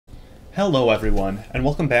Hello everyone, and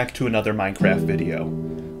welcome back to another Minecraft video.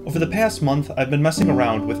 Over the past month, I've been messing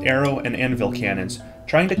around with arrow and anvil cannons,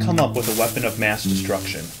 trying to come up with a weapon of mass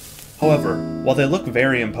destruction. However, while they look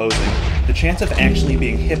very imposing, the chance of actually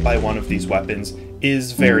being hit by one of these weapons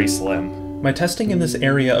is very slim. My testing in this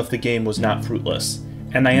area of the game was not fruitless,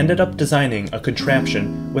 and I ended up designing a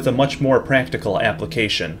contraption with a much more practical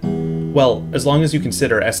application. Well, as long as you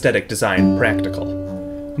consider aesthetic design practical.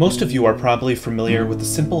 Most of you are probably familiar with the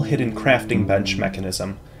simple hidden crafting bench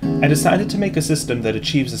mechanism. I decided to make a system that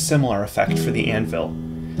achieves a similar effect for the anvil.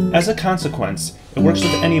 As a consequence, it works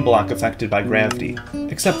with any block affected by gravity,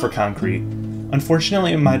 except for concrete.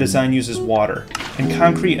 Unfortunately, my design uses water, and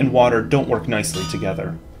concrete and water don't work nicely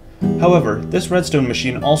together. However, this redstone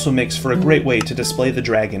machine also makes for a great way to display the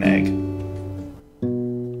dragon egg.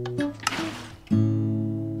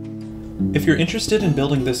 If you're interested in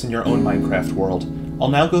building this in your own Minecraft world, I'll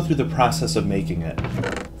now go through the process of making it.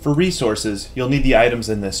 For resources, you'll need the items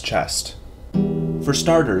in this chest. For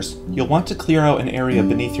starters, you'll want to clear out an area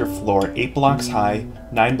beneath your floor 8 blocks high,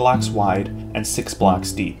 9 blocks wide, and 6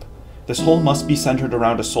 blocks deep. This hole must be centered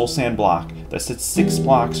around a soul sand block that sits 6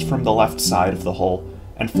 blocks from the left side of the hole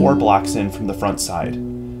and 4 blocks in from the front side.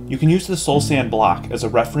 You can use the soul sand block as a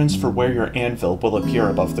reference for where your anvil will appear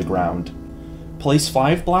above the ground. Place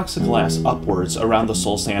 5 blocks of glass upwards around the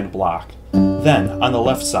soul sand block. Then, on the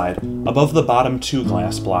left side, above the bottom 2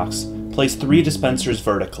 glass blocks, place 3 dispensers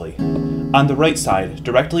vertically. On the right side,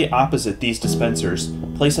 directly opposite these dispensers,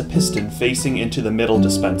 place a piston facing into the middle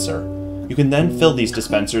dispenser. You can then fill these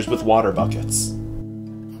dispensers with water buckets.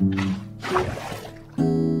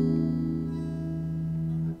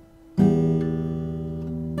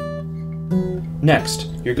 Next,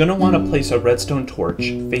 you're going to want to place a redstone torch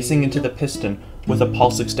facing into the piston with a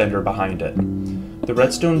pulse extender behind it. The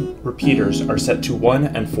redstone repeaters are set to 1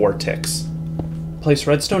 and 4 ticks. Place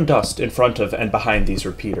redstone dust in front of and behind these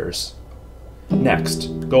repeaters. Next,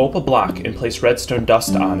 go up a block and place redstone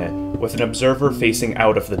dust on it with an observer facing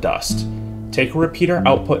out of the dust. Take a repeater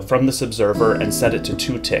output from this observer and set it to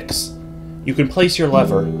 2 ticks. You can place your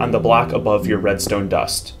lever on the block above your redstone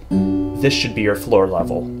dust. This should be your floor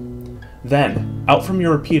level. Then, out from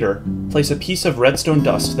your repeater, place a piece of redstone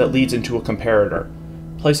dust that leads into a comparator.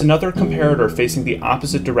 Place another comparator facing the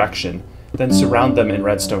opposite direction, then surround them in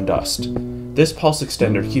redstone dust. This pulse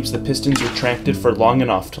extender keeps the pistons retracted for long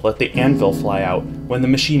enough to let the anvil fly out when the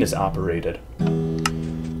machine is operated.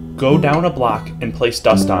 Go down a block and place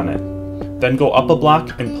dust on it. Then go up a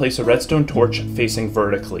block and place a redstone torch facing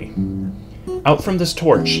vertically. Out from this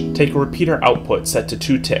torch, take a repeater output set to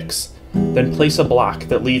 2 ticks. Then place a block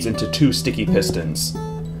that leads into 2 sticky pistons.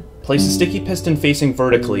 Place a sticky piston facing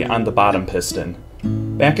vertically on the bottom piston.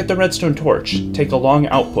 Back at the redstone torch, take a long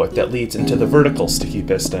output that leads into the vertical sticky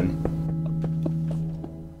piston.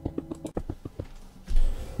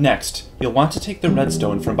 Next, you'll want to take the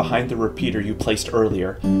redstone from behind the repeater you placed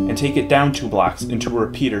earlier and take it down 2 blocks into a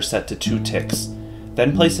repeater set to 2 ticks.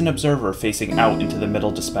 Then place an observer facing out into the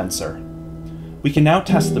middle dispenser. We can now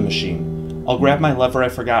test the machine. I'll grab my lever I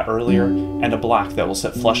forgot earlier and a block that will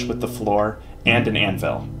sit flush with the floor and an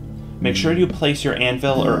anvil. Make sure you place your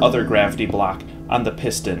anvil or other gravity block on the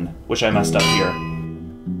piston, which I messed up here.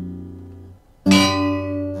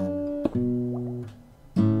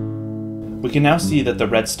 We can now see that the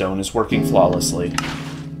redstone is working flawlessly.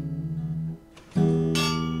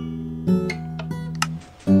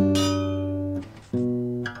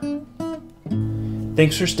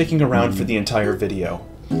 Thanks for sticking around for the entire video.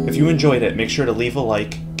 If you enjoyed it, make sure to leave a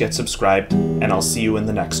like, get subscribed, and I'll see you in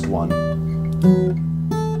the next one.